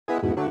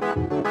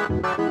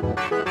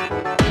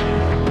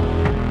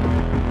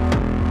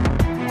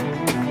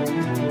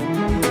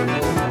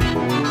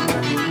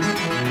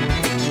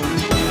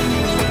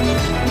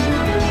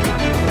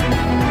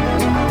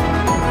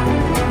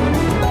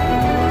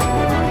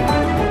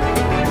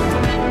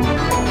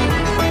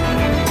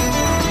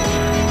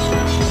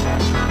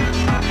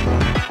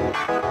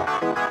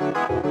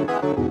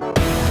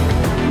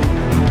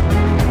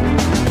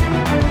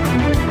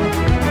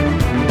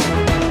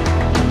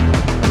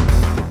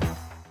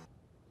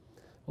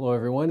Hello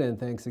everyone, and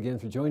thanks again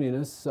for joining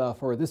us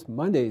for this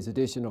Monday's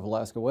edition of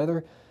Alaska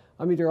Weather.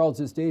 I'm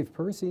meteorologist Dave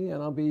Percy,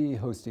 and I'll be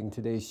hosting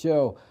today's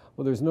show.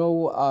 Well, there's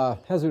no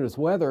hazardous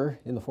weather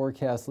in the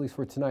forecast, at least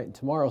for tonight and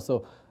tomorrow,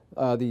 so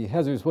the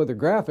hazardous weather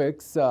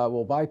graphics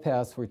will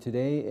bypass for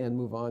today and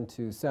move on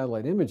to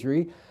satellite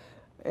imagery.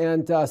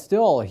 And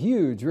still a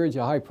huge ridge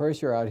of high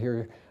pressure out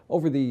here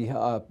over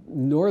the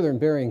northern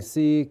Bering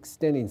Sea,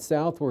 extending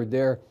southward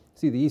there.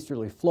 See the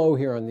easterly flow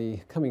here on the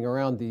coming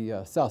around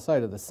the south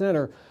side of the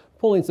center,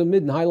 pulling some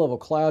mid and high level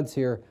clouds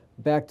here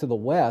back to the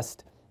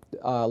west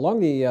along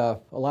the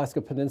Alaska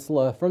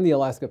Peninsula, from the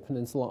Alaska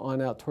Peninsula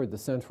on out toward the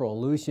central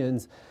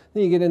Aleutians.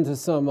 Then you get into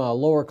some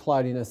lower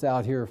cloudiness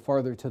out here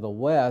farther to the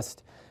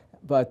west,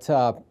 but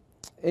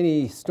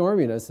any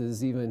storminess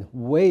is even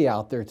way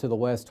out there to the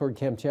west toward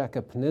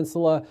Kamchatka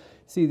Peninsula.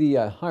 See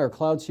the higher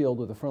cloud shield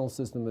with the frontal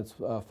system that's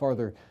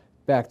farther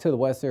back to the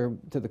west there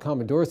to the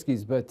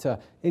Komodorskis, but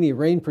any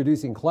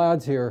rain-producing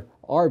clouds here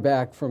are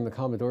back from the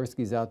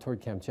Komodorskis out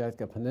toward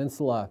Kamchatka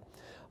Peninsula.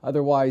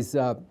 Otherwise,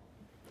 a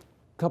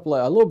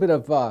little bit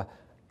of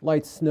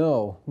light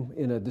snow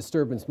in a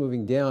disturbance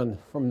moving down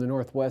from the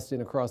northwest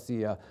and across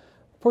the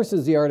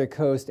portions of the Arctic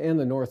coast and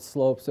the north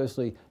slope,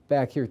 especially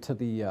back here to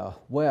the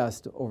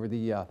west over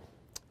the,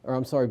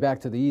 back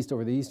to the east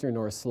over the eastern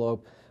north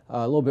slope.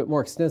 A little bit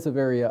more extensive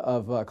area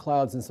of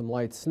clouds and some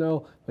light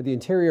snow, but the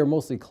interior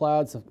mostly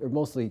clouds, or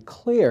mostly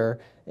clear,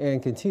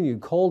 and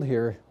continued cold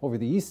here over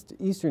the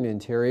eastern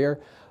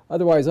interior.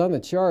 Otherwise, on the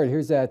chart,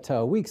 here's that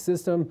weak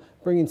system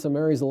bringing some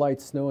areas of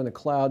light snow and the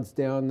clouds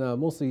down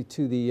mostly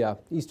to the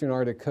eastern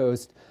Arctic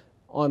coast,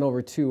 on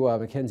over to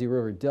Mackenzie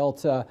River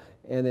Delta,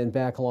 and then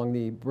back along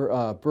the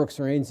Brooks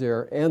Range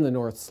there and the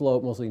north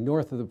slope, mostly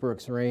north of the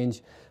Brooks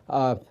Range.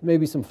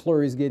 Maybe some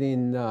flurries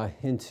getting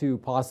into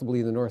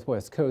possibly the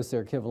northwest coast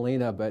there,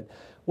 Kivalina, but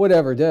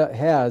whatever it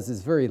has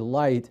is very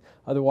light.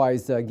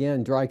 Otherwise,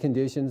 again, dry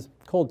conditions,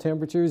 cold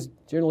temperatures,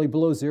 generally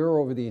below zero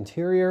over the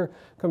interior,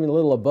 coming a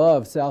little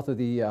above south of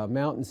the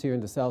mountains here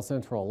into south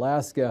central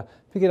Alaska.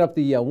 Picking up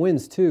the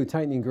winds too,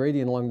 tightening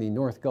gradient along the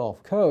North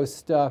Gulf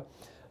Coast.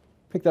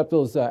 Picked up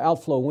those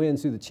outflow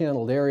winds through the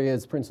channeled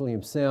areas, Prince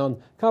William Sound,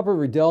 Copper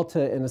River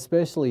Delta, and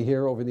especially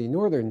here over the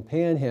northern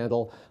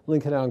panhandle,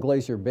 Lincoln Island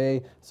Glacier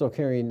Bay, so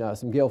carrying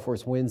some gale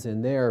force winds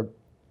in there.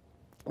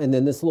 And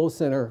then this low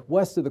center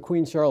west of the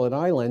Queen Charlotte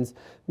Islands,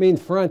 main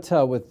front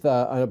with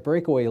a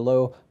breakaway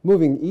low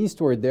moving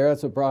eastward there.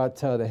 That's what brought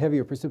the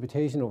heavier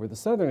precipitation over the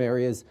southern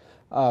areas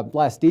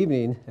last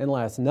evening and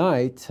last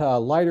night.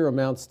 Lighter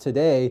amounts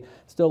today,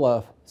 still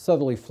a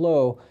southerly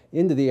flow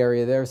into the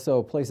area there,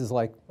 so places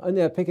like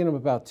picking up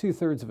about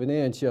 2/3 of an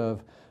inch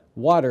of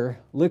water,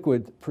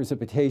 liquid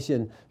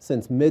precipitation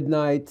since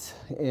midnight,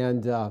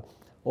 and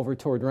over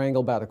toward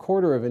Wrangell about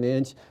 1/4 of an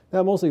inch.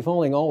 That mostly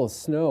falling all the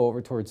snow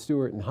over toward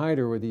Stewart and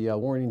Hyder where the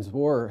warnings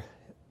were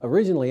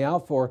originally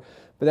out for,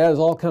 but that has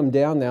all come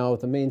down now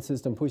with the main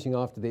system pushing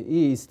off to the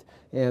east,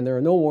 and there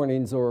are no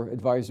warnings or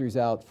advisories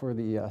out for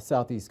the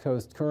southeast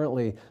coast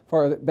currently.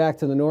 Far back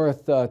to the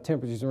north,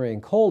 temperatures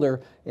remain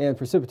colder, and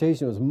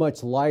precipitation was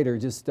much lighter,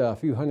 just a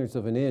few hundredths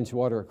of an inch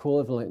water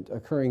equivalent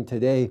occurring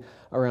today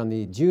around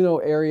the Juneau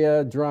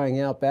area, drying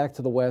out back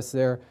to the west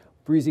there.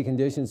 Breezy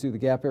conditions through the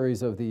gap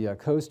areas of the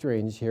coast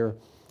range here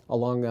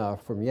along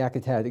from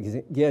Yakutat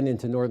again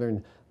into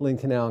northern Lynn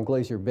Canal and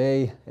Glacier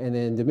Bay, and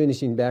then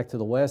diminishing back to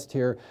the west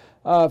here.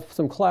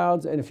 Some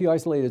clouds and a few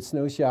isolated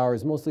snow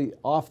showers, mostly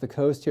off the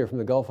coast here from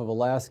the Gulf of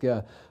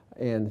Alaska,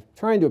 and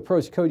trying to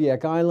approach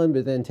Kodiak Island,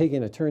 but then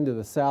taking a turn to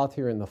the south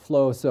here in the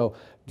flow. So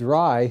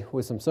dry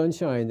with some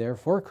sunshine there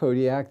for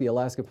Kodiak, the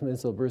Alaska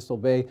Peninsula, Bristol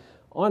Bay,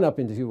 on up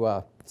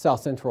into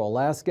south central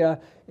Alaska,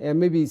 and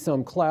maybe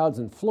some clouds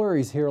and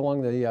flurries here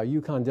along the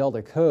Yukon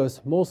Delta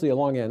coast, mostly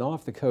along and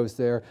off the coast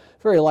there.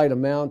 Very light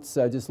amounts,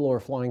 just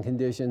lower flying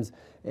conditions,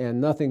 and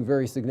nothing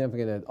very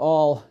significant at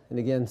all. And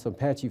again, some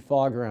patchy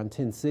fog around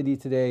Tin City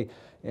today,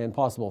 and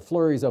possible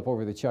flurries up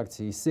over the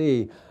Chukchi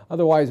Sea.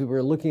 Otherwise, we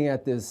were looking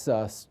at this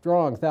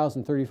strong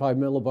 1,035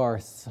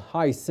 millibar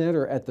high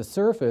center at the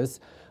surface.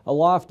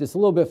 Aloft, just a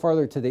little bit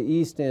farther to the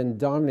east and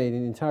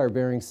dominating the entire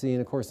Bering Sea, and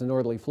of course the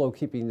northerly flow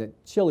keeping it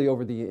chilly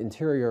over the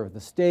interior of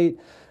the state,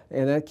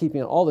 and that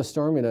keeping all the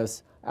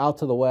storminess out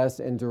to the west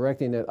and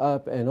directing it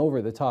up and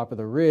over the top of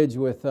the ridge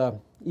with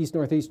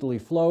east-northeasterly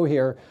flow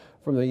here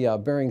from the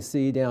Bering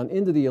Sea down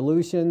into the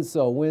Aleutians.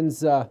 So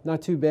winds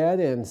not too bad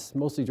and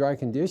mostly dry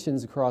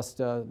conditions across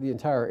the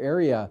entire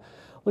area.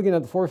 Looking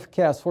at the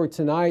forecast for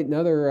tonight,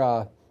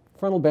 another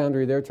frontal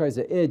boundary there tries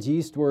to edge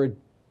eastward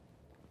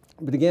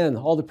But again,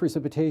 all the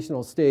precipitation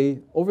will stay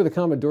over the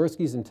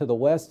Komodorskis and to the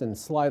west and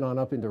slide on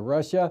up into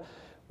Russia,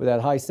 with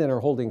that high center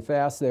holding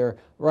fast there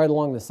right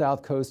along the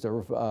south coast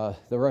of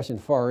the Russian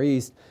Far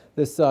East.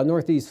 This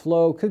northeast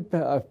flow could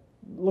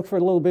look for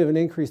a little bit of an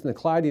increase in the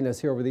cloudiness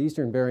here over the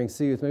eastern Bering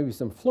Sea, with maybe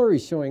some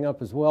flurries showing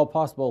up as well,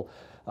 possible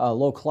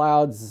low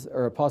clouds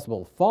or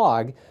possible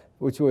fog,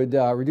 which would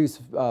reduce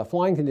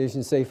flying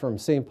conditions, say from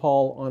St.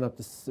 Paul on up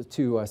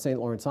to St.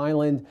 Lawrence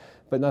Island,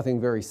 but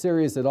nothing very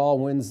serious at all.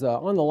 Winds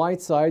on the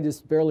light side,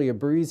 just barely a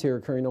breeze here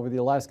occurring over the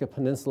Alaska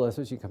Peninsula,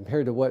 especially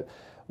compared to what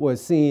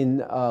was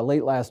seen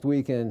late last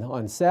week and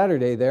on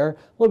Saturday there. A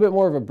little bit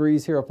more of a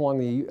breeze here up along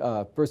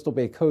the Bristol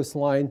Bay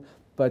coastline,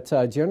 but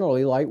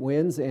generally light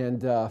winds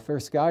and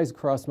fair skies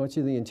across much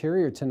of the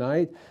interior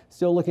tonight.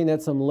 Still looking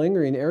at some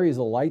lingering areas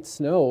of light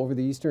snow over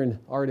the eastern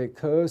Arctic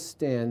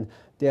coast and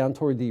down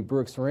toward the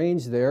Brooks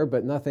Range there,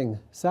 but nothing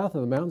south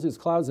of the mountains. There's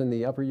clouds in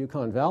the upper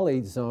Yukon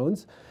Valley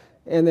zones.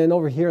 And then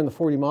over here in the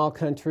 40-mile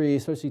country,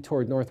 especially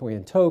toward North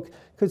Wiantoke,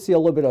 could see a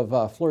little bit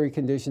of flurry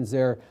conditions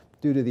there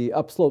due to the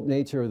upslope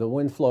nature of the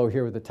wind flow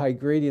here with the tight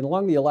gradient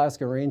along the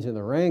Alaska Range and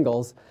the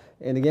Wrangels.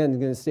 And again,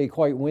 going to stay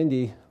quite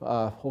windy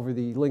over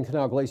the Lynn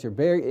Canal Glacier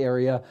Bay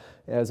area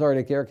as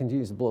Arctic air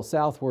continues to blow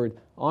southward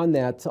on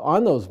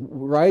those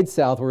rides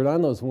southward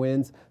on those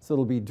winds. So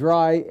it'll be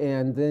dry,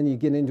 and then you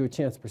get into a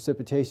chance of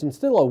precipitation.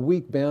 Still a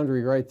weak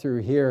boundary right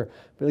through here,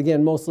 but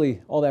again,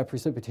 mostly all that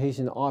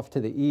precipitation off to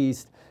the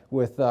east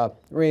with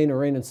rain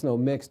and snow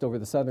mixed over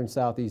the southern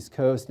southeast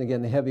coast. And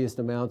again, the heaviest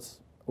amounts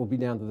will be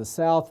down to the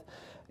south.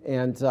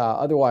 And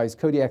otherwise,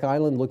 Kodiak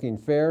Island looking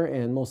fair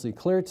and mostly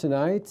clear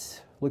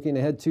tonight. Looking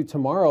ahead to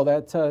tomorrow,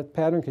 that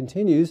pattern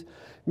continues.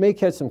 May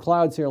catch some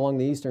clouds here along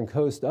the eastern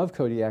coast of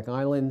Kodiak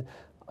Island,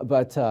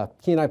 but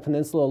Kenai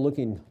Peninsula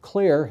looking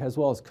clear, as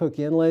well as Cook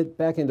Inlet,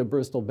 back into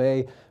Bristol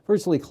Bay.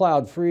 Virtually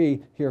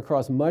cloud-free here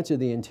across much of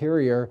the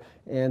interior,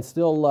 and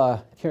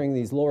still carrying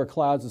these lower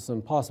clouds with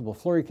some possible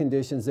flurry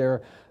conditions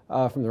there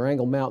from the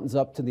Wrangell Mountains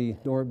up to the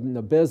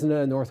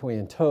Nabizna, North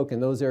Wiantoke,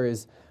 and those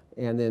areas,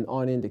 and then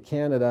on into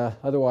Canada.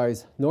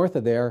 Otherwise, north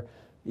of there,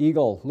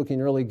 Eagle looking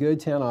really good.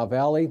 Tanana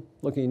Valley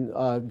looking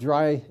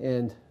dry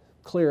and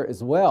clear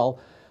as well.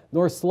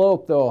 North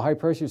Slope, though, high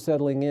pressure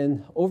settling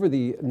in over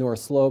the North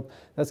Slope.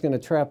 That's going to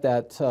trap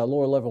that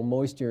lower level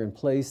moisture in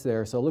place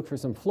there. So look for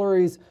some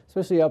flurries,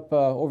 especially up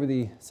over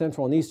the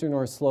central and eastern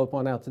North Slope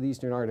on out to the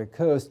eastern Arctic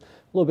coast.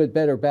 A little bit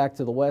better back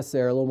to the west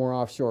there, a little more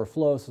offshore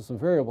flow. So some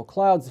variable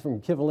clouds from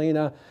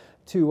Kivalina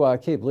to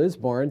Cape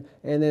Lisburne,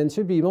 and then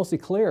should be mostly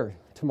clear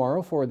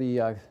tomorrow for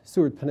the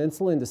Seward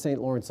Peninsula into St.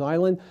 Lawrence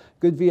Island.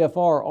 Good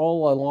VFR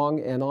all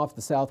along and off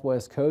the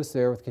southwest coast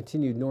there with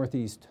continued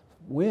northeast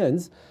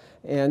winds.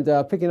 And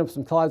picking up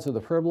some clouds for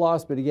the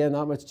Pribilos, but again,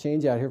 not much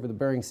change out here for the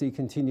Bering Sea.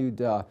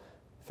 Continued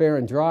fair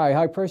and dry.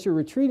 High pressure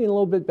retreating a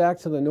little bit back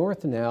to the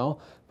north now,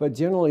 but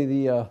generally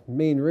the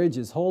main ridge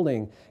is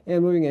holding.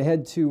 And moving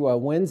ahead to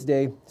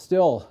Wednesday,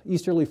 still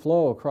easterly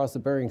flow across the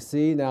Bering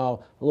Sea,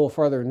 now a little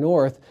farther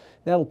north.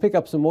 That'll pick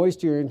up some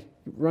moisture and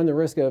run the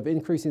risk of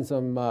increasing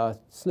some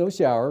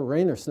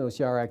rain or snow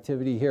shower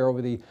activity here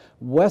over the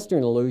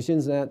western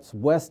Aleutians. That's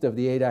west of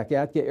the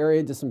Adak-Atka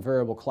area, just some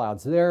variable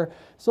clouds there.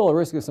 Still a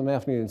risk of some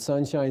afternoon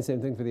sunshine, same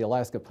thing for the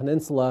Alaska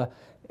Peninsula.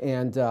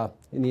 And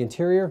in the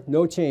interior,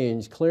 no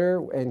change,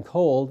 clear and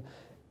cold.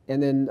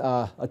 And then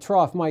a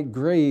trough might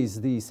graze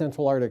the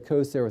central Arctic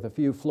coast there with a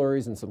few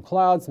flurries and some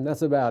clouds, and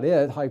that's about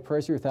it. High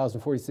pressure,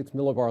 1,046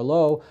 millibar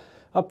low.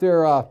 Up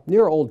there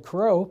near Old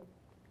Crow,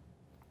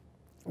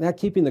 that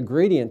keeping the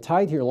gradient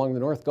tight here along the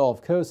North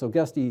Gulf Coast, so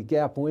gusty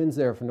gap winds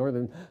there from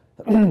northern,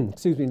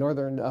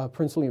 northern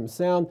Prince William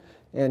Sound,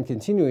 and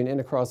continuing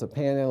in across the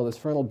Panhandle. This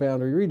frontal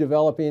boundary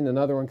redeveloping,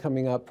 another one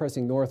coming up,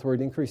 pressing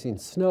northward, increasing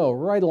snow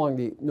right along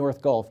the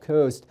North Gulf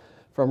Coast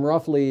from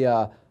roughly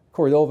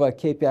Cordova,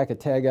 Cape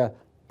Yakataga,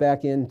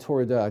 back in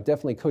toward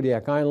definitely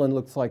Kodiak Island.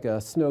 Looks like a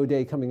snow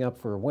day coming up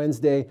for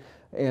Wednesday,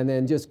 and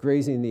then just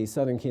grazing the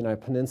southern Kenai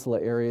Peninsula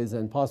areas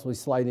and possibly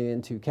sliding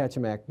into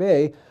Kachemak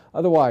Bay.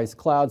 Otherwise,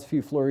 clouds,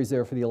 few flurries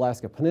there for the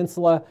Alaska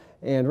Peninsula,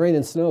 and rain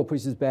and snow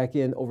pushes back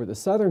in over the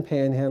southern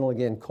Panhandle,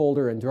 again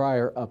colder and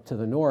drier up to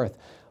the north.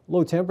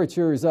 Low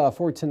temperatures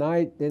for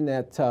tonight in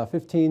that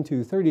 15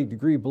 to 30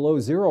 degree below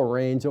zero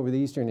range over the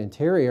eastern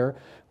interior,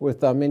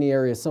 with many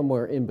areas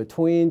somewhere in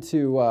between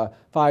to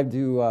 5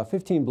 to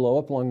 15 below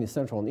up along the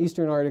central and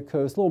eastern Arctic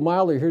coast. A little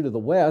milder here to the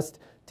west,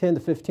 10 to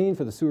 15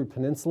 for the Seward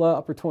Peninsula,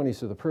 upper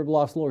 20s for the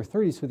Pribilofs, lower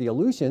 30s for the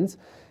Aleutians.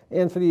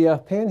 And for the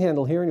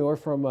Panhandle here, anywhere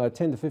from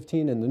 10 to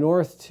 15 in the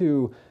north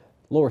to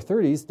lower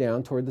 30s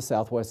down toward the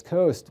southwest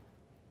coast.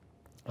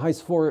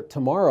 Highs for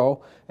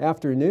tomorrow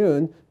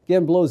afternoon,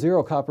 again below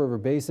zero Copper River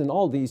Basin,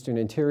 all the eastern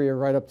interior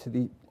right up to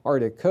the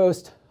Arctic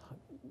coast,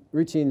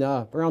 reaching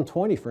around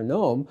 20 for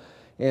Nome,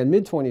 and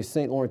mid-20s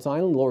St. Lawrence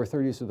Island, lower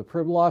 30s for the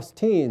Pribilofs,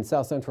 teens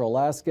South Central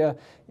Alaska,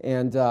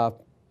 and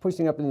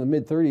pushing up into the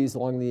mid-30s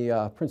along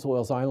the Prince of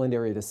Wales Island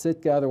area to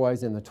Sitka,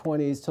 otherwise in the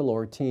 20s to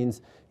lower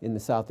teens in the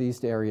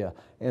southeast area.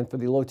 And for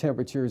the low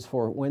temperatures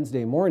for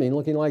Wednesday morning,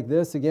 looking like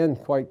this, again,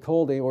 quite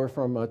cold, anywhere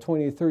from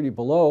 20 to 30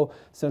 below,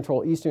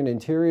 central eastern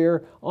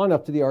interior, on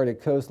up to the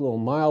Arctic coast, a little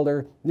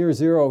milder, near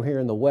zero here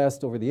in the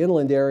west over the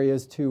inland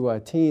areas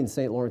to teens,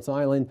 St. Lawrence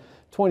Island,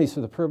 20s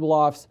for the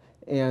Pribilofs,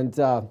 and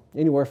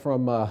anywhere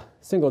from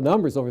single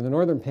numbers over the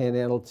northern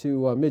panhandle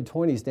to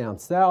mid-20s down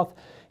south,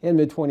 and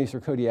mid-20s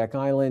for Kodiak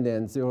Island,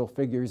 and zero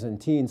figures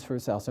and teens for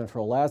south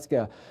central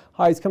Alaska.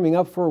 Highs coming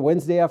up for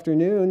Wednesday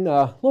afternoon,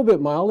 a little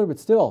bit milder, but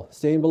still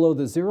staying below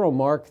the zero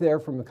mark there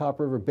from the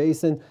Copper River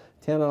Basin,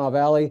 Tanana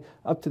Valley,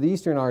 up to the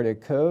eastern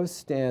Arctic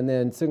coast, and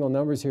then single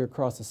numbers here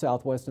across the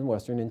southwest and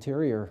western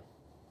interior.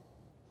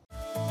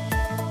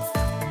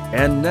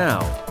 And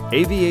now,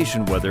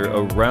 aviation weather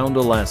around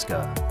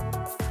Alaska.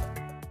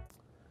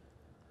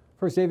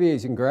 First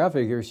aviation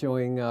graphic here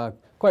showing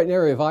quite an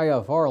area of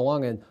IFR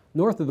along and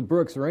north of the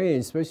Brooks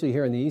Range, especially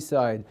here on the east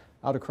side,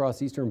 out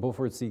across eastern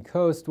Beaufort Sea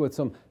coast, with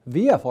some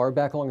VFR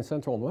back along the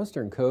central and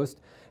western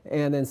coast.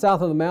 And then south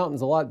of the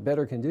mountains, a lot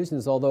better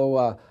conditions,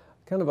 although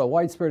kind of a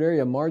widespread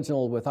area,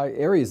 marginal with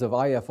areas of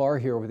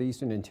IFR here over the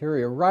eastern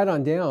interior, right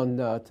on down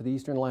to the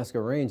eastern Alaska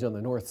Range on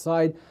the north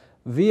side.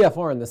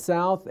 VFR in the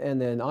south,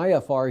 and then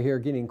IFR here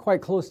getting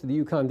quite close to the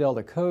Yukon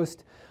Delta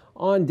coast,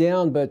 on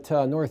down but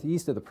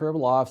northeast of the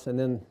Pribilofs, and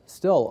then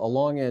still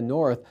along and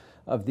north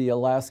of the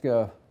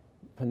Alaska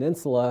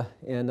Peninsula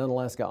and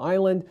Unalaska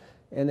Island,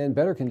 and then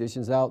better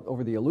conditions out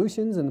over the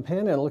Aleutians and the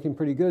Panhandle, looking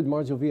pretty good.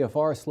 Marginal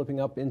VFR slipping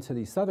up into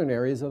the southern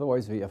areas,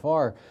 otherwise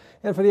VFR.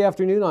 And for the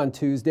afternoon on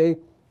Tuesday,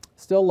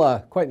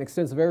 still quite an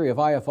extensive area of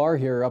IFR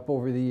here up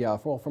over the,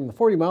 from the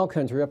 40-mile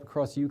country up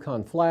across the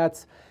Yukon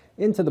Flats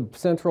into the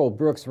central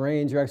Brooks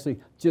Range. You're actually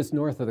just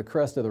north of the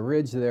crest of the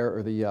ridge there,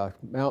 or the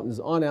mountains,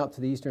 on out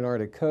to the eastern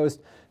Arctic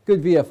coast.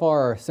 Good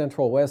VFR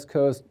central west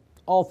coast,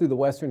 all through the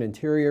western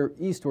interior,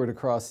 eastward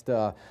across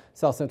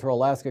south central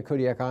Alaska,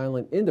 Kodiak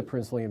Island, into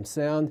Prince William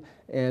Sound.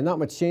 And not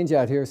much change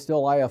out here,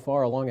 still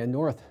IFR along and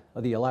north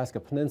of the Alaska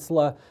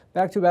Peninsula,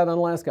 back to about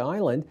Unalaska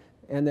Island,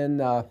 and then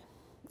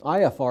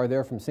IFR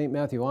there from St.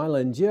 Matthew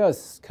Island,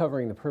 just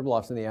covering the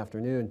Pribilofs in the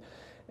afternoon.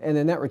 And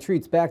then that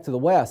retreats back to the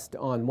west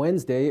on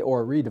Wednesday,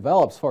 or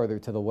redevelops farther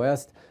to the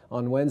west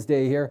on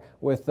Wednesday here,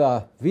 with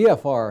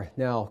VFR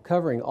now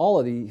covering all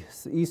of the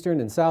eastern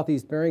and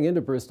southeast bearing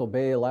into Bristol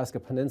Bay, Alaska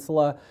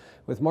Peninsula,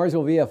 with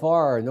marginal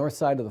VFR north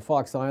side of the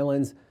Fox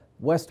Islands,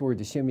 westward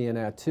to Shimmy and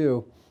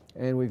Attu.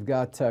 And we've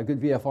got good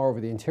VFR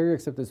over the interior,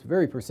 except this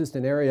very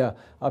persistent area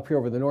up here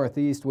over the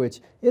northeast,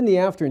 which in the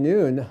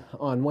afternoon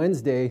on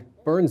Wednesday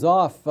burns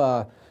off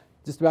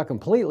just about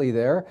completely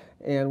there,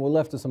 and we're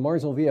left with some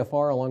marginal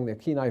VFR along the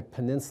Kenai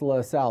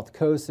Peninsula south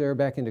coast there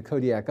back into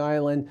Kodiak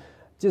Island.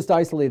 Just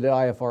isolated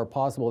IFR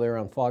possible there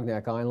on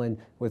Fognak Island,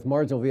 with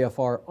marginal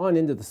VFR on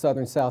into the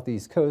southern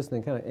southeast coast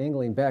and then kind of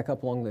angling back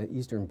up along the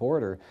eastern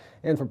border.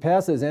 And for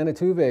passes,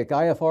 Anatuvik,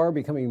 IFR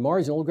becoming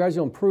marginal,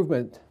 gradual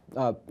improvement.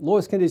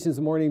 Lowest conditions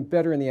in the morning,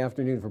 better in the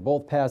afternoon for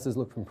both passes,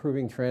 look for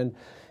improving trend.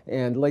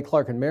 And Lake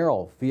Clark and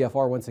Merrill,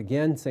 VFR once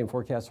again, same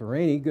forecast for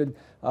rainy, good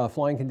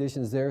flying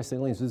conditions there. St.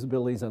 Helens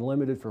visibility is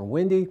unlimited for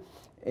windy.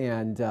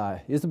 And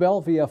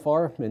Isabel,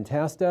 VFR,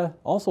 Mentasta,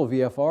 also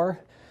VFR,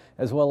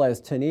 as well as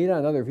Tanita,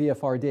 another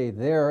VFR day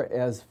there,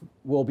 as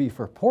will be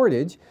for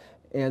Portage.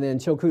 And then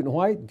Chilcoot and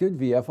White, good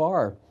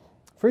VFR.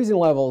 Freezing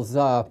levels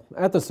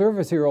at the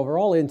surface here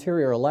overall,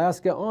 interior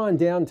Alaska, on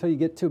down until you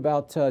get to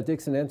about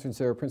Dixon Entrance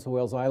there, Prince of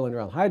Wales Island,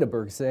 around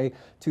Heidelberg, say,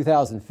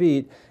 2,000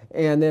 feet.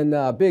 And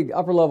then big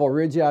upper level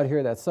ridge out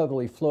here, that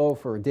southerly flow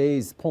for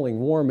days pulling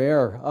warm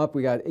air up.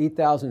 We got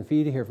 8,000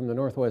 feet here from the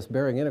northwest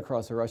bearing in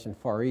across the Russian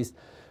Far East.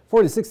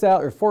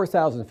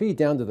 4,000 feet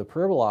down to the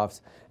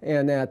Pribilofs,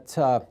 and that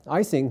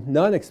icing,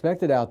 none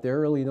expected out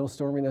there, really no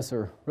storminess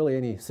or really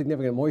any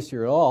significant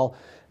moisture at all,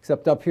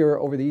 except up here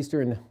over the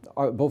eastern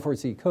Beaufort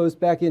Sea coast,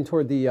 back in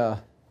toward the,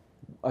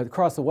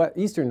 across the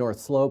eastern north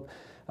slope.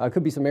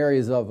 Could be some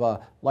areas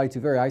of light to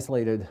very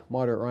isolated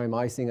moderate rime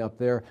icing up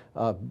there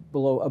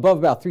above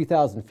about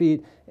 3,000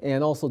 feet,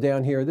 and also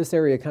down here, this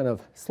area kind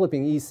of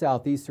slipping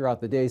east-southeast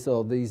throughout the day,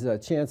 so these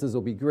chances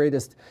will be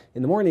greatest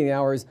in the morning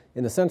hours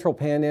in the central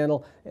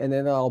panhandle, and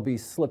then I'll be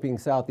slipping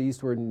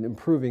southeastward and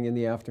improving in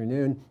the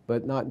afternoon,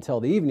 but not until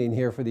the evening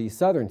here for the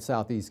southern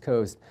southeast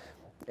coast.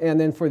 And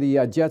then for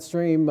the jet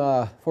stream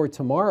for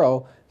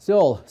tomorrow,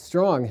 still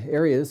strong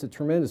areas, a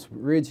tremendous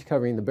ridge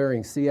covering the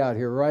Bering Sea out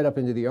here right up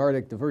into the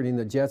Arctic, diverting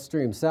the jet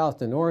stream south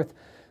to north,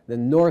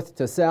 then north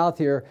to south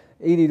here,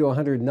 80 to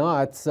 100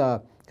 knots,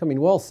 coming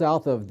well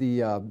south of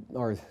the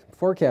our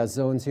forecast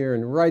zones here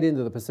and right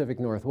into the Pacific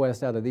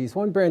Northwest out of these.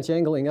 One branch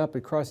angling up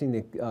and crossing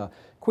the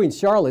Queen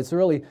Charlotte's,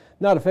 really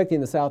not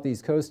affecting the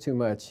southeast coast too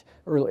much,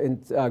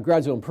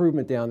 gradual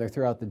improvement down there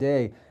throughout the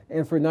day.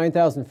 And for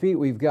 9,000 feet,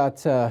 we've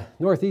got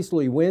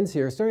northeasterly winds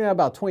here, starting at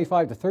about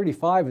 25 to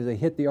 35 as they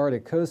hit the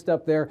Arctic coast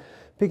up there,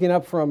 picking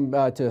up from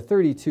to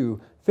 30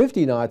 to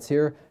 50 knots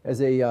here as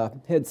they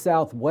head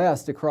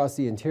southwest across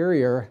the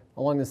interior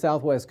along the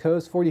southwest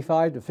coast,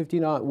 45 to 50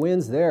 knot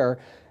winds there.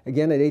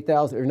 again at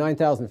 8,000 or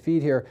 9,000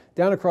 feet here.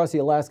 Down across the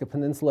Alaska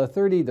Peninsula,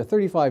 30 to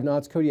 35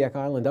 knots, Kodiak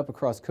Island up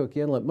across Cook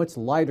Inlet, much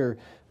lighter.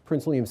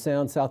 Prince William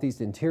Sound,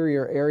 southeast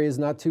interior areas,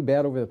 not too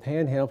bad over the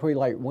Panhandle. Pretty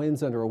light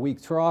winds under a weak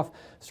trough.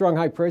 Strong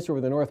high pressure over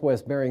the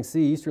northwest Bering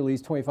Sea.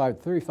 Easterlies 25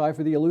 to 35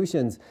 for the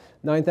Aleutians.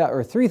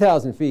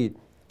 3,000 feet.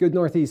 Good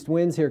northeast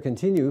winds here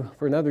continue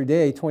for another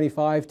day.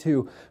 25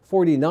 to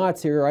 40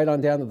 knots here right on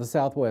down to the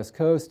southwest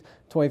coast.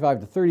 25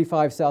 to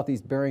 35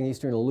 southeast Bering,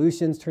 eastern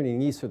Aleutians,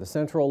 turning east for the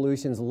central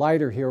Aleutians.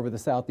 Lighter here over the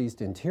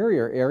southeast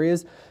interior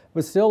areas,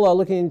 but still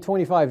looking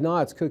 25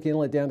 knots. Cook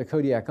Inlet down to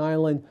Kodiak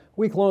Island.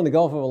 Weak low in the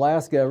Gulf of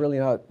Alaska, really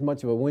not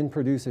much of a wind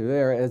producer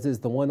there, as is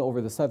the one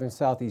over the southern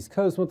southeast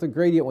coast, with the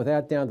gradient with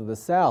that down to the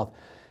south.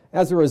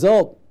 As a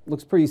result,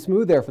 looks pretty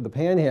smooth there for the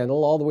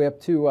Panhandle, all the way up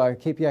to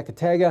Cape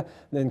Yakataga,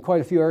 then quite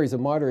a few areas of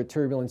moderate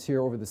turbulence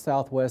here over the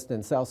southwest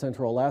and south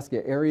central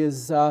Alaska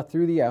areas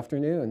through the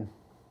afternoon.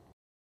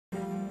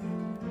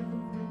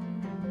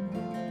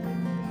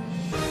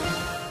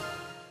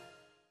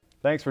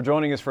 Thanks for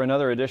joining us for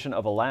another edition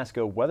of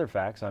Alaska Weather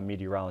Facts. I'm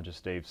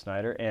meteorologist Dave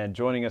Snider, and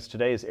joining us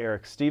today is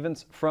Eric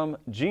Stevens from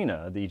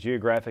GINA, the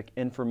Geographic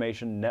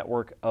Information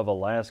Network of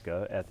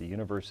Alaska at the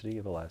University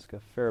of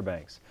Alaska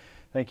Fairbanks.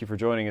 Thank you for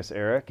joining us,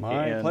 Eric.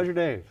 My pleasure,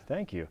 Dave.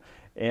 Thank you.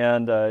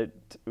 And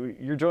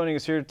you're joining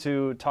us here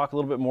to talk a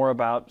little bit more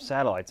about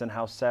satellites and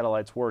how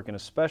satellites work, and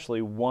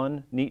especially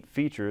one neat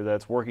feature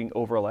that's working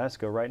over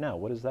Alaska right now.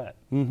 What is that?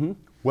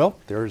 Well,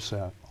 there's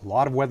a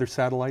lot of weather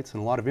satellites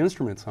and a lot of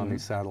instruments on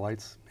these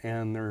satellites,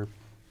 and there are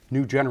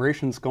new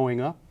generations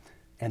going up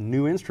and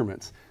new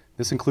instruments.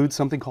 This includes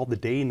something called the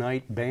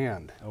Day-Night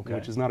Band,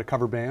 which is not a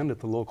cover band at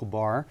the local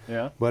bar,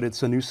 but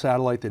it's a new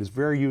satellite that is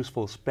very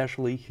useful,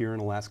 especially here in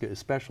Alaska,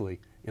 especially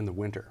in the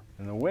winter.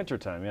 In the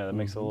wintertime, yeah, that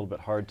makes it a little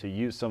bit hard to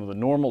use some of the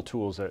normal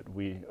tools that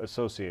we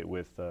associate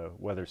with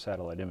weather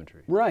satellite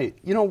imagery. Right.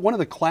 You know, one of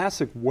the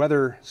classic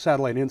weather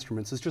satellite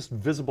instruments is just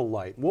visible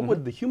light. What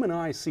would the human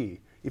eye see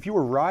if you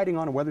were riding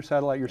on a weather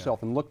satellite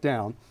yourself and looked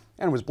down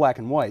and it was black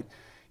and white?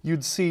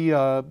 You'd see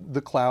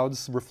the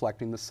clouds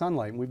reflecting the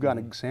sunlight. And we've got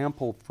an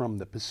example from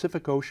the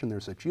Pacific Ocean.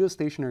 There's a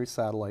geostationary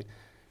satellite,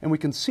 and we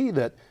can see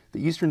that the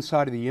eastern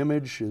side of the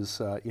image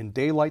is in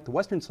daylight. The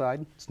western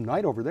side, it's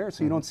night over there,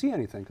 so you don't see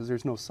anything because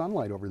there's no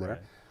sunlight over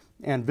there.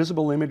 And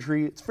visible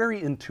imagery, it's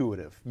very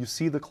intuitive. You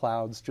see the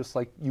clouds just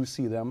like you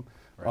see them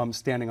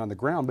standing on the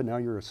ground, but now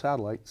you're a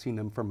satellite seeing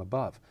them from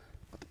above.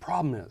 But the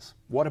problem is,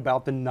 what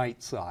about the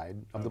night side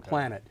of the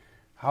planet?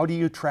 How do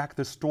you track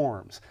the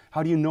storms?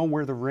 How do you know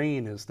where the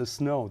rain is, the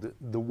snow,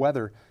 the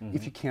weather,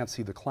 if you can't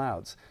see the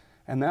clouds?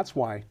 And that's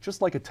why,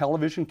 just like a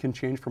television can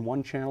change from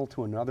one channel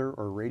to another,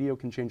 or radio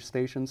can change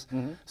stations,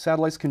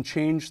 satellites can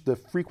change the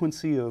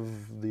frequency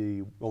of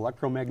the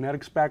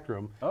electromagnetic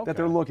spectrum that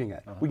they're looking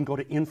at. We can go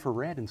to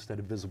infrared instead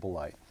of visible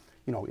light.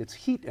 You know, it's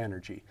heat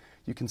energy.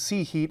 You can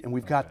see heat, and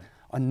we've got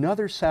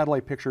another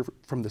satellite picture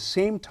from the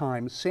same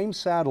time, same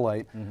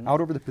satellite,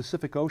 out over the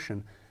Pacific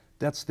Ocean.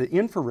 That's the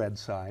infrared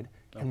side,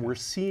 and we're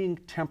seeing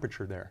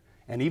temperature there.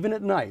 And even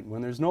at night,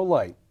 when there's no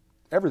light,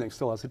 everything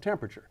still has a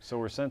temperature. So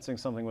we're sensing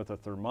something with a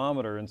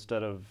thermometer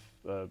instead of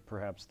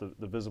perhaps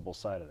the visible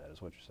side of that,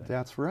 is what you're saying?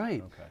 That's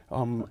right.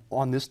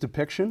 On this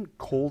depiction,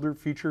 colder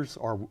features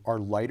are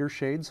lighter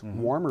shades,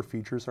 warmer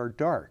features are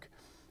dark.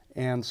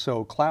 And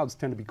so clouds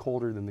tend to be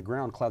colder than the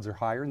ground. Clouds are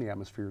higher in the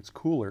atmosphere, it's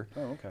cooler.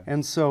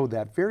 And so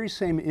that very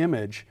same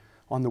image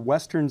on the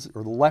western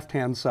or the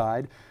left-hand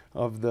side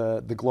of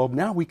the globe,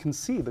 now we can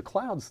see the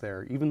clouds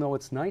there, even though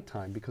it's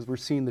nighttime, because we're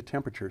seeing the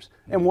temperatures.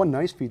 And one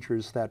nice feature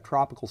is that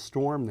tropical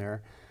storm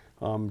there,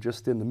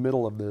 just in the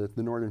middle of the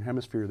northern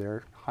hemisphere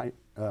there,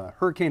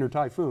 hurricane or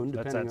typhoon,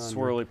 depending on... That's that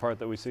swirly part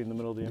that we see in the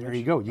middle of the image? There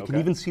you go. You can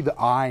even see the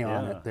eye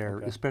on it there,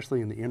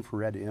 especially in the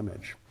infrared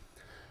image.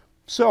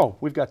 So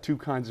we've got two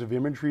kinds of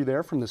imagery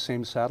there from the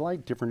same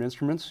satellite, different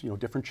instruments, you know,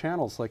 different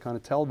channels like on a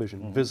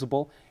television,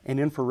 visible and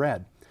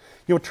infrared.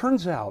 You know, it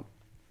turns out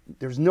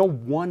there's no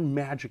one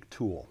magic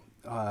tool.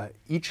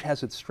 Each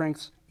has its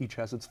strengths, each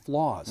has its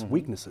flaws,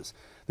 weaknesses.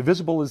 The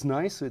visible is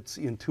nice, it's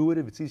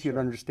intuitive, it's easy to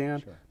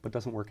understand, but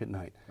doesn't work at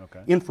night.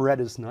 Infrared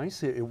is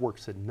nice, it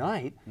works at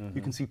night,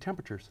 you can see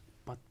temperatures,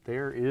 but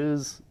there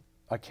is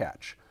a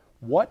catch.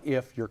 What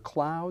if your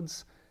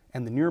clouds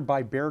and the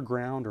nearby bare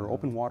ground or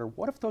open water,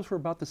 what if those were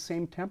about the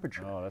same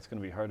temperature? Oh, that's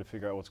going to be hard to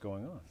figure out what's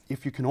going on.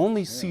 If you can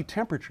only see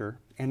temperature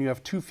and you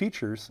have two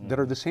features that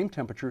are the same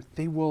temperature,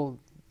 they will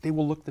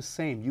look the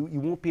same. You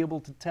won't be able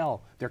to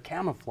tell. They're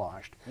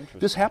camouflaged.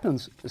 This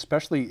happens,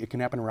 especially, it can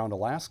happen around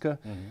Alaska,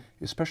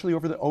 especially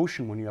over the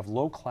ocean when you have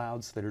low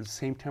clouds that are the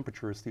same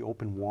temperature as the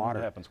open water.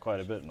 That happens quite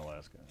a bit in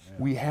Alaska.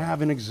 We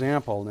have an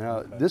example.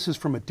 Now, this is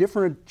from a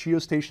different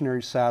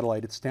geostationary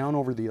satellite. It's down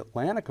over the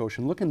Atlantic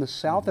Ocean. Look in the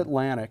South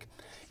Atlantic.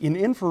 In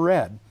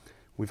infrared,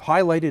 we've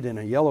highlighted in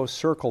a yellow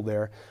circle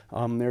there.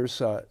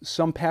 There's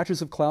some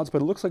patches of clouds,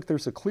 but it looks like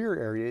there's a clear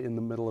area in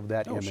the middle of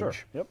that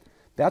image.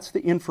 That's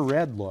the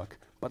infrared look.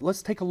 But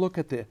let's take a look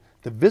at the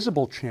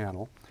visible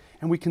channel.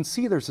 And we can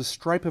see there's a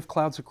stripe of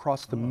clouds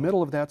across the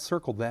middle of that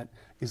circle that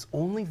is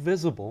only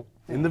visible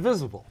in the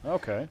visible.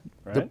 Okay,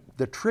 right.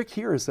 The trick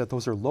here is that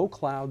those are low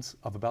clouds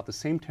of about the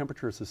same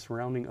temperature as the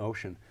surrounding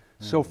ocean.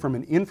 So from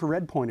an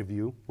infrared point of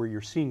view, where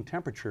you're seeing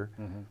temperature,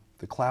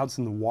 the clouds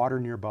in the water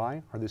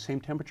nearby are the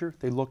same temperature,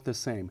 they look the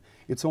same.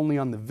 It's only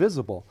on the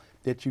visible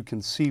that you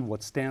can see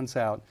what stands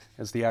out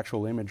as the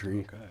actual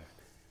imagery. Okay.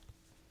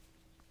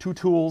 Two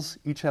tools,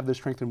 each have their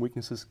strengths and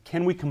weaknesses.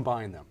 Can we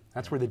combine them?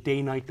 That's where the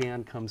day-night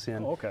band comes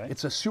in. Okay.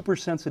 It's a super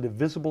sensitive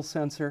visible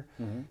sensor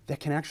that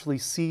can actually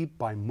see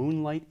by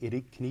moonlight.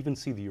 It can even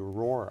see the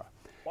aurora.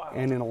 Wow.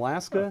 And in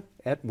Alaska,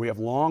 we have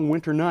long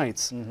winter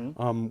nights.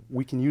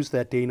 We can use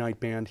that day-night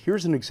band.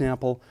 Here's an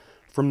example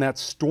from that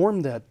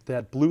storm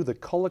that blew the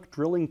Kullik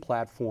drilling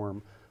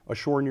platform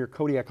ashore near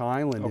Kodiak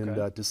Island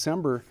in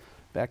December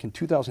back in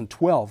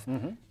 2012.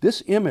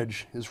 This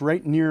image is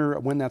right near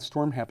when that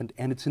storm happened,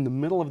 and it's in the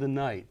middle of the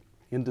night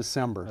in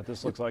December. But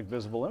this looks like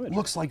visible imagery.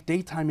 Looks like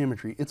daytime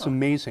imagery. It's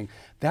amazing.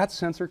 That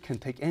sensor can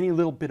take any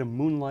little bit of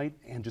moonlight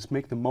and just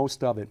make the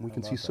most of it. And we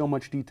can see so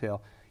much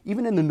detail.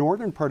 Even in the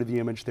northern part of the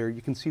image there,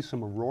 you can see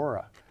some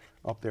aurora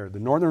up there. The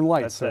northern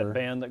lights That's that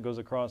band that goes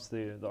across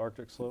the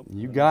Arctic slope?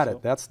 You got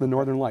it. That's the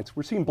northern lights.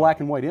 We're seeing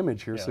black and white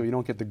image here, so you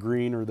don't get the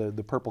green or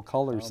the purple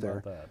colors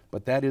there.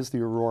 But that is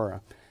the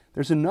aurora.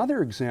 There's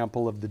another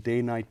example of the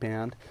day-night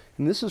band,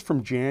 and this is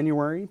from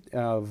January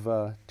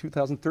of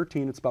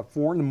 2013. It's about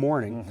 4 in the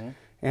morning,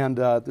 and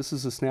this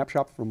is a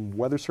snapshot from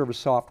Weather Service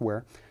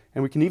software.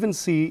 And we can even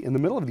see in the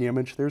middle of the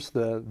image, there's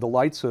the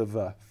lights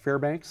of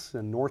Fairbanks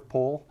and North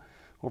Pole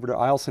over to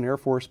Eielson Air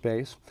Force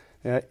Base.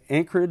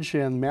 Anchorage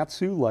and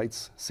Matsu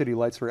lights, city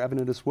lights, are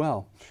evident as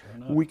well.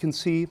 Sure, we can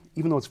see,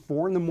 even though it's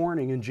 4 in the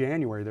morning in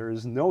January, there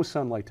is no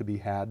sunlight to be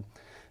had,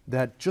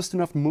 that just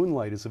enough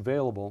moonlight is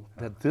available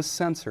that this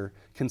sensor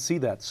can see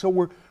that. So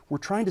we're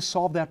trying to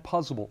solve that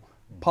puzzle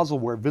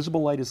where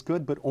visible light is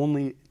good, but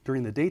only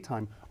during the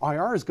daytime.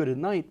 IR is good at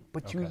night,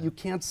 but you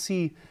can't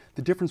see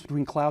the difference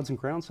between clouds and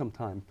ground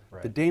sometime.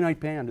 The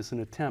day-night band is an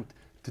attempt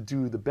to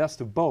do the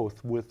best of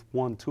both with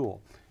one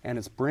tool. And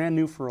it's brand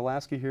new for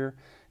Alaska here,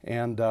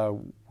 and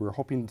we're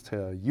hoping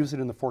to use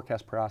it in the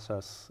forecast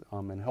process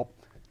and help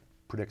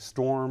predict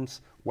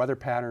storms, weather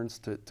patterns,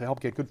 to help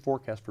get good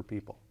forecasts for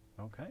people.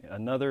 Okay,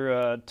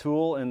 another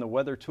tool in the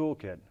weather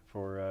toolkit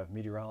for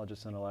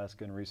meteorologists in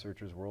Alaska and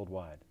researchers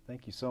worldwide.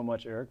 Thank you so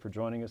much, Eric, for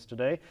joining us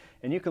today.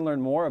 And you can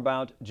learn more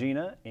about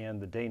Dehne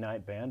and the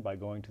day-night band by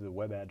going to the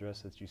web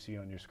address that you see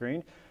on your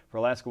screen. For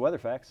Alaska Weather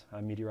Facts,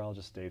 I'm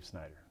meteorologist Dave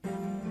Snider.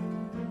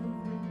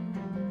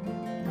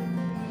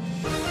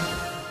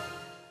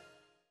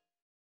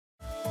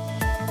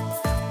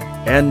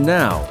 And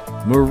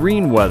now,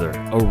 marine weather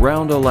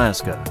around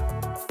Alaska.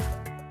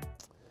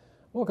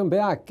 Welcome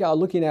back.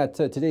 Looking at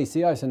today's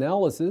sea ice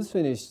analysis,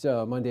 finished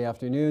Monday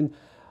afternoon.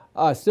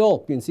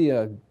 Still, you can see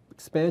an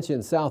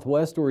expansion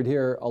southwestward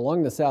here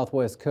along the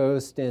southwest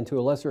coast and to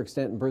a lesser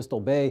extent in Bristol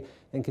Bay,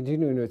 and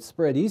continuing to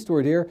spread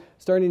eastward here,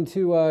 starting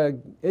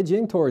to edge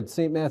in towards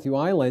St. Matthew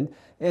Island.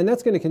 And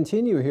that's going to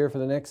continue here for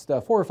the next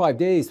 4 or 5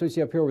 days,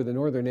 especially up here over the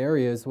northern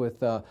areas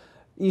with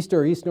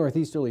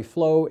east-northeasterly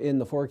flow in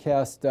the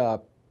forecast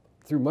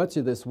through much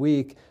of this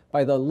week.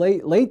 By the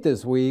late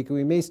this week,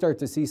 we may start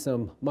to see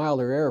some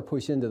milder air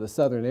push into the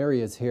southern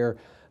areas here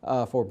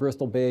for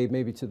Bristol Bay,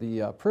 maybe to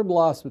the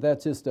Pribilofs, but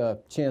that's just a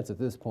chance at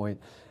this point.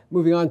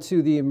 Moving on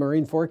to the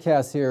marine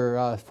forecast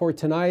here for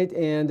tonight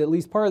and at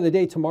least part of the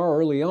day tomorrow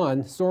early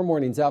on. Storm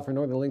warnings out for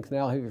Northern Link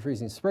Canal, heavy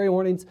freezing spray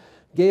warnings.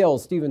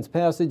 Gales, Stevens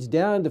Passage,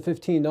 down to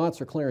 15 knots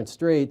for Clarence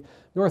Strait.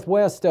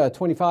 Northwest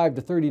 25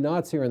 to 30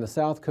 knots here on the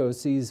south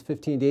coast, seas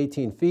 15 to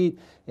 18 feet.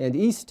 And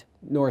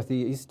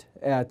east-northeast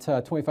at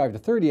 25 to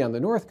 30 on the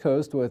north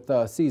coast with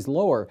seas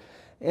lower.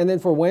 And then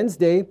for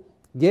Wednesday,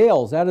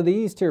 gales out of the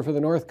east here for the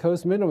north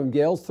coast, minimum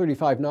gales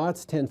 35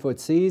 knots, 10-foot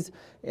seas.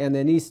 And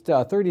then east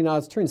 30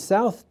 knots, turn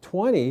south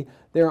 20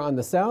 there on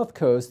the south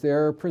coast.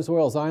 There, Prince of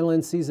Wales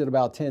Island, seas at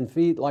about 10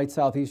 feet. Light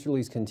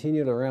southeasterlies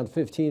continued at around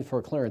 15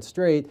 for Clarence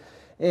Strait.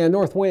 And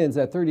north winds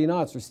at 30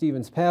 knots for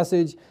Stevens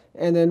Passage.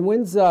 And then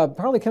winds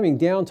probably coming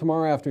down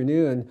tomorrow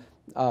afternoon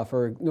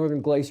for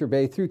northern Glacier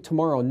Bay through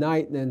tomorrow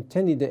night, and then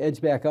tending to edge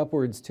back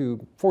upwards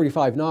to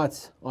 45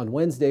 knots on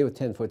Wednesday with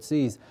 10-foot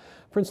seas.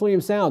 Prince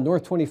William Sound,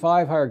 north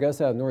 25, higher gusts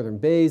out of northern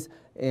bays,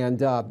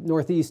 and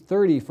northeast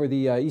 30 for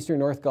the eastern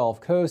North Gulf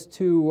Coast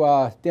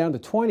to down to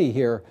 20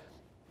 here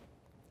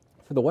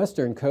for the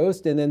western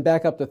coast, and then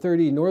back up to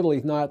 30 northerly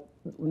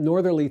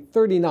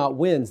 30-knot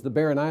winds, the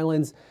Barren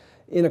Islands,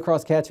 in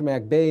across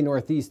Kachemak Bay,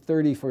 northeast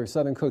 30 for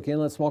Southern Cook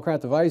Inlet. Small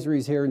craft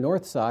advisories here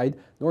north side,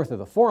 north of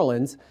the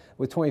Forelands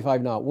with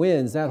 25-knot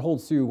winds. That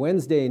holds through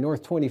Wednesday,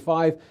 north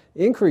 25.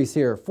 Increase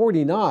here,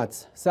 40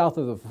 knots south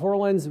of the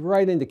Forelands,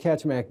 right into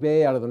Kachemak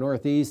Bay out of the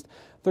northeast.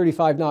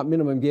 35-knot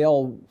minimum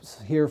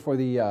gales here for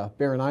the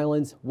Barren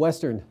Islands,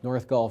 western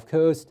North Gulf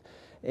Coast,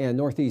 and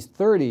northeast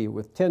 30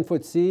 with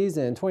 10-foot seas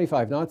and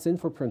 25 knots in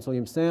for Prince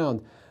William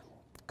Sound.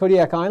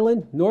 Kodiak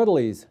Island,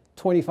 northerlies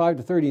 25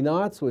 to 30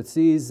 knots with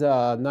seas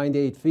 9 to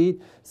 8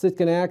 feet.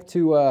 Sitkinak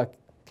to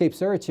Cape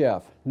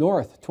Sarachev,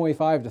 north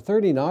 25 to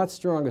 30 knots,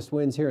 strongest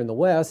winds here in the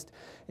west,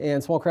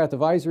 and small craft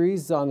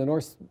advisories on the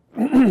north,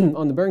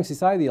 on the Bering Sea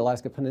side of the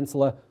Alaska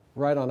Peninsula,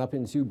 right on up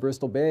into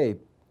Bristol Bay.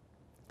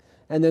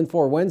 And then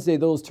for Wednesday,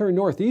 those turn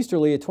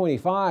northeasterly at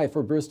 25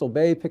 for Bristol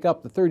Bay, pick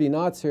up the 30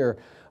 knots here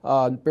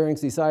on Bering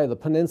Sea side of the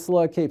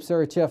peninsula, Cape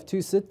Sarachev to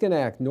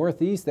Sitkinak,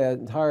 northeast, that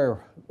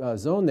entire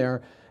zone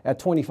there at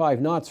 25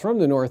 knots from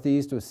the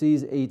northeast with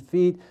seas 8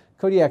 feet.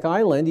 Kodiak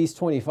Island, east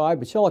 25,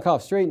 but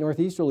Shelikof Strait,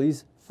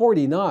 northeasterlies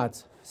 40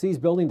 knots, seas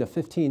building to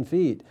 15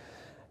 feet.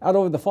 Out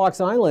over the Fox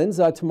Islands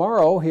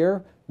tomorrow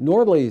here,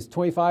 northerlies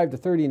 25 to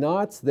 30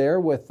 knots there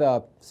with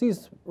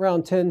seas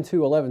around 10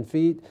 to 11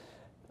 feet.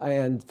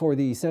 And for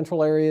the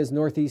central areas,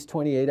 northeast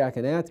 28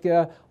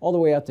 Akanatka, all the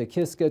way out to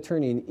Kiska,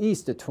 turning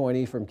east at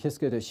 20 from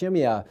Kiska to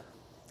Shemya.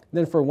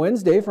 Then for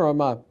Wednesday, from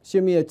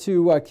Shemya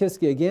to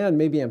Kiska again,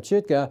 maybe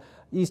Amchitka,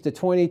 east at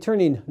 20,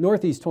 turning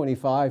northeast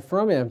 25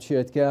 from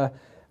Amchitka,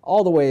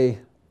 all the way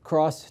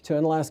across to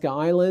Unalaska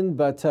Island,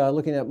 but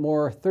looking at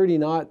more 30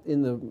 knot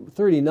in the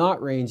 30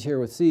 knot range here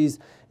with seas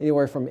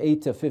anywhere from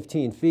 8 to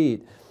 15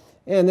 feet.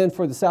 And then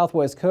for the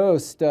southwest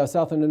coast,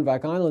 south of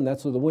Nunivak Island,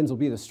 that's where the winds will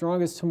be the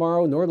strongest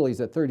tomorrow.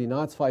 Northerlies at 30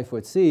 knots,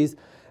 5-foot seas.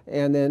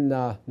 And then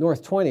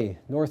north 20,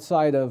 north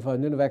side of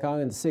Nunivak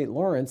Island, St.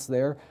 Lawrence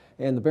there,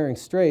 and the Bering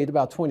Strait,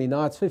 about 20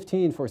 knots,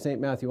 15 for St.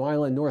 Matthew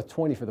Island, north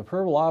 20 for the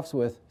Pribilofs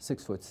with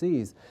 6-foot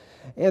seas.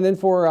 And then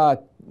for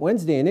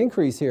Wednesday, an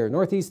increase here,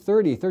 northeast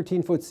 30,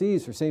 13-foot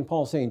seas for St.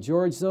 Paul, St.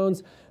 George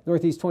zones,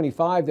 northeast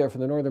 25 there for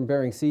the northern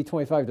Bering Sea,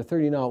 25 to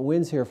 30 knot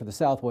winds here for the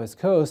southwest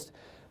coast,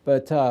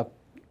 but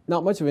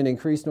not much of an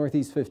increase,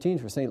 northeast 15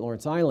 for St.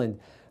 Lawrence Island.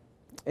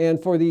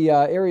 And for the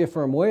area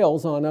from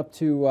Wales on up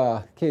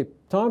to Cape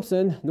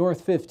Thompson,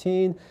 north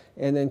 15,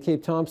 and then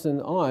Cape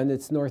Thompson on,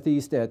 it's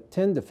northeast at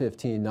 10 to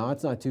 15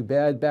 knots, not too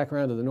bad. Back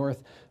around to the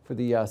north for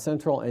the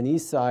central and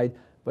east side,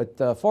 but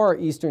far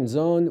eastern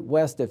zone,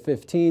 west at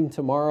 15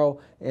 tomorrow,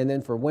 and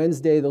then for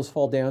Wednesday, those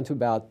fall down to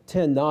about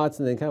 10 knots,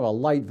 and then kind of a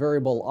light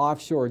variable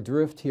offshore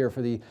drift here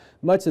for the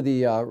much of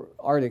the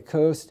Arctic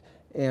coast,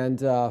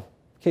 and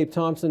Cape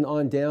Thompson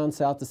on down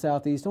south to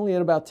southeast, only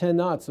at about 10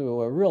 knots,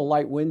 so a real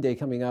light wind day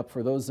coming up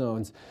for those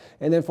zones.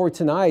 And then for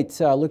tonight,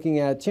 looking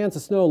at chance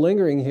of snow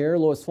lingering here,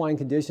 lowest flying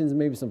conditions,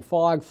 maybe some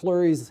fog,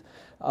 flurries,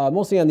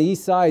 mostly on the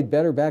east side,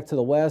 better back to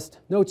the west.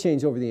 No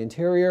change over the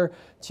interior.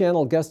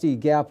 Channel gusty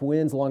gap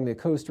winds along the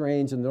coast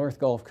range and the North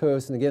Gulf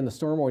Coast. And again, the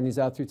storm warnings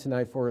out through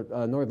tonight for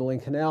Northern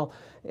Link Canal.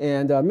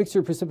 And mixture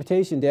of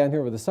precipitation down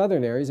here over the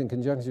southern areas in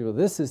conjunction with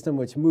this system,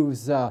 which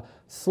moves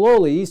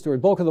slowly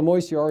eastward. Bulk of the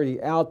moisture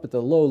already out, but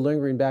the low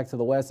lingering back to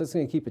the west. That's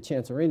going to keep a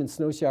chance of rain and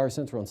snow showers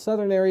central and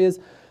southern areas.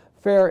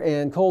 Fair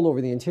and cold over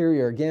the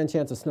interior. Again,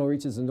 chance of snow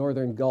reaches the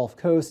northern Gulf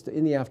Coast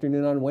in the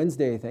afternoon on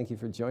Wednesday. Thank you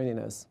for joining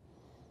us.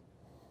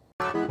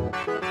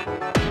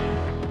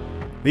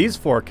 These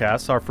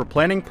forecasts are for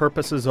planning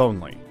purposes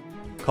only.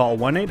 Call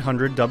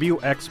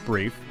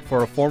 1-800-WX-BRIEF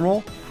for a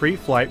formal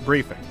pre-flight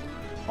briefing.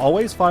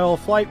 Always file a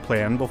flight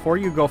plan before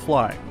you go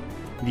flying.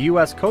 The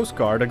U.S. Coast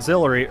Guard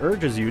Auxiliary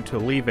urges you to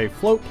leave a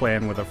float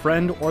plan with a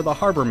friend or the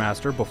harbor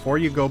master before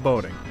you go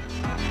boating.